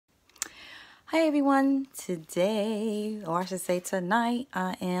Hi everyone, today, or I should say tonight,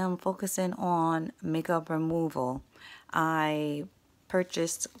 I am focusing on makeup removal. I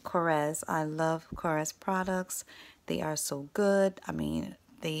purchased Korres. I love Korres products. They are so good. I mean,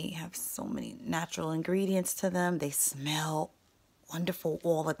 they have so many natural ingredients to them. They smell wonderful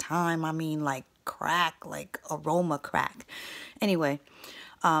all the time. I mean, like crack, like aroma crack. Anyway,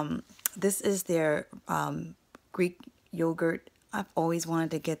 this is their Greek yogurt. I've always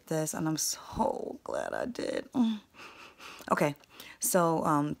wanted to get this, and I'm so glad I did. Okay,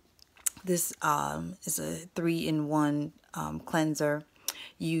 so this is a 3-in-1 cleanser.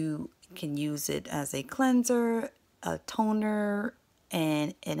 You can use it as a cleanser, a toner,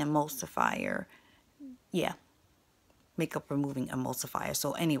 and an emulsifier. Yeah, makeup removing emulsifier.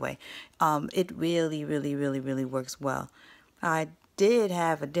 So anyway, it really works well. I did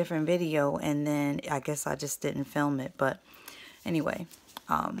have a different video, and then I guess I just didn't film it, but anyway,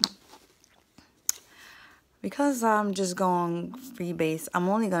 because I'm just going free base, I'm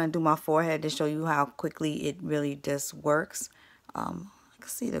only going to do my forehead to show you how quickly it really just works. I can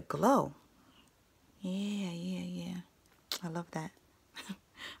see the glow. Yeah. I love that.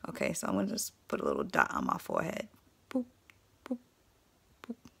 Okay, so I'm going to just put a little dot on my forehead. Boop, boop,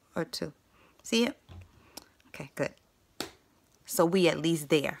 boop, or two. See it? Okay, good. So we at least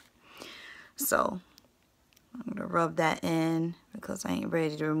there. So I'm going to rub that in because I ain't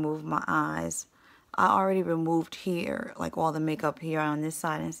ready to remove my eyes. I already removed here, like all the makeup here on this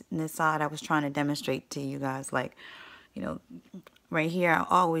side and this side. I was trying to demonstrate to you guys, like, you know, right here I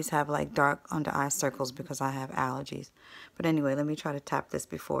always have like dark under eye circles because I have allergies. But anyway, let me try to tap this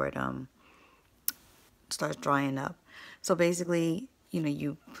before it starts drying up. So basically, you know,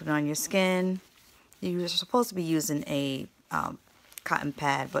 you put it on your skin. You're supposed to be using a cotton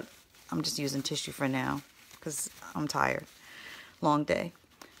pad, but I'm just using tissue for now because I'm tired. Long day.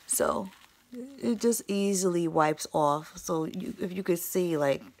 So it just easily wipes off. So if you could see,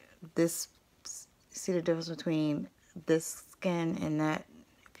 like, this, see the difference between this skin and that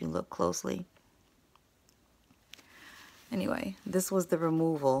if you look closely. Anyway, this was the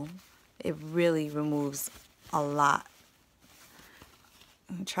removal. It really removes a lot.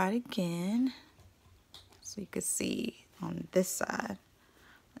 Let me try it again so you could see on this side.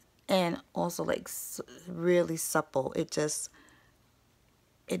 And also, like, really supple. It does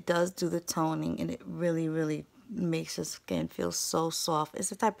do the toning, and it really makes your skin feel so soft. It's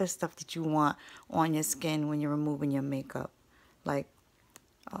the type of stuff that you want on your skin when you're removing your makeup. Like,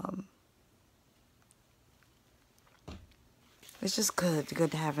 it's just good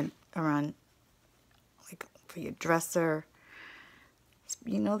to have it around, like, for your dresser.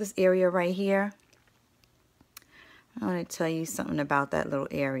 You know this area right here? I want to tell you something about that little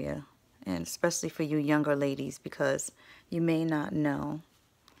area, and especially for you younger ladies, because you may not know.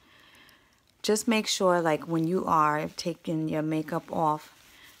 Just make sure, like, when you are taking your makeup off,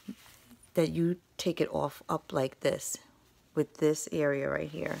 that you take it off up like this, with this area right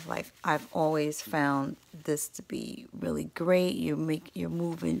here. Like, I've always found this to be really great. You're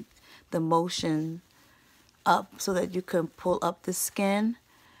moving the motion up so that you can pull up the skin.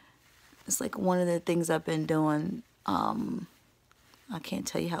 It's like one of the things I've been doing. I can't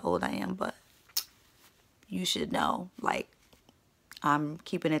tell you how old I am, but you should know, like, I'm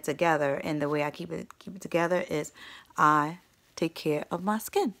keeping it together, and the way I keep it together is I take care of my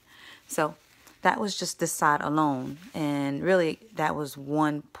skin. So that was just this side alone, and really that was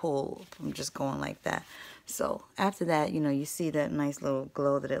one pull from just going like that. So after that, you know, you see that nice little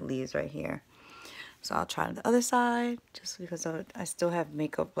glow that it leaves right here. So I'll try the other side just because I still have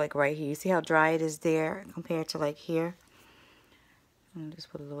makeup like right here. You see how dry it is there compared to like here? And just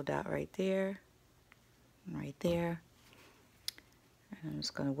put a little dot right there and right there. And I'm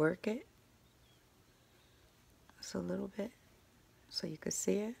just going to work it just a little bit so you can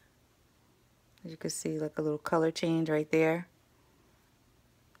see it. As you can see, like a little color change right there.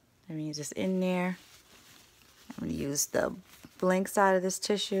 I mean, just in there. I'm going to use the blank side of this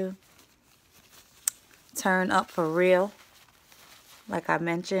tissue. Turn up for real. Like I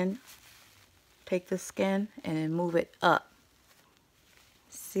mentioned, take the skin and then move it up.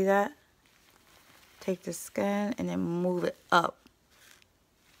 See that? Take the skin and then move it up.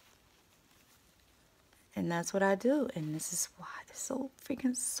 And that's what I do. And this is why it's so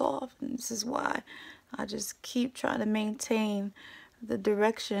freaking soft. And this is why I just keep trying to maintain the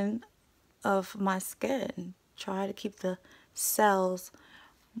direction of my skin. Try to keep the cells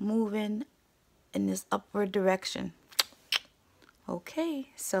moving in this upward direction. Okay,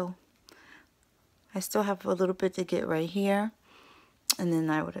 so I still have a little bit to get right here. And then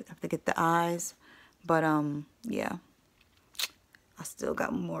I would have to get the eyes. But, yeah. I still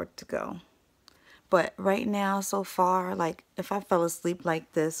got more to go. But right now, so far, like if I fell asleep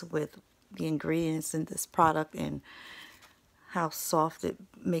like this with the ingredients in this product and how soft it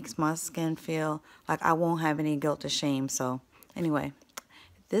makes my skin feel, like I won't have any guilt or shame. So anyway,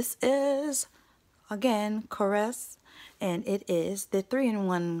 this is again Korres, and it is the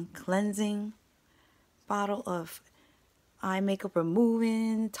 3-in-1 cleansing bottle of eye makeup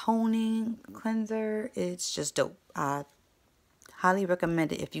removing, toning cleanser. It's just dope. I highly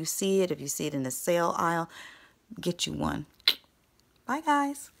recommend it. If you see it in the sale aisle, get you one. Bye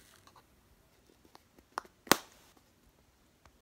guys.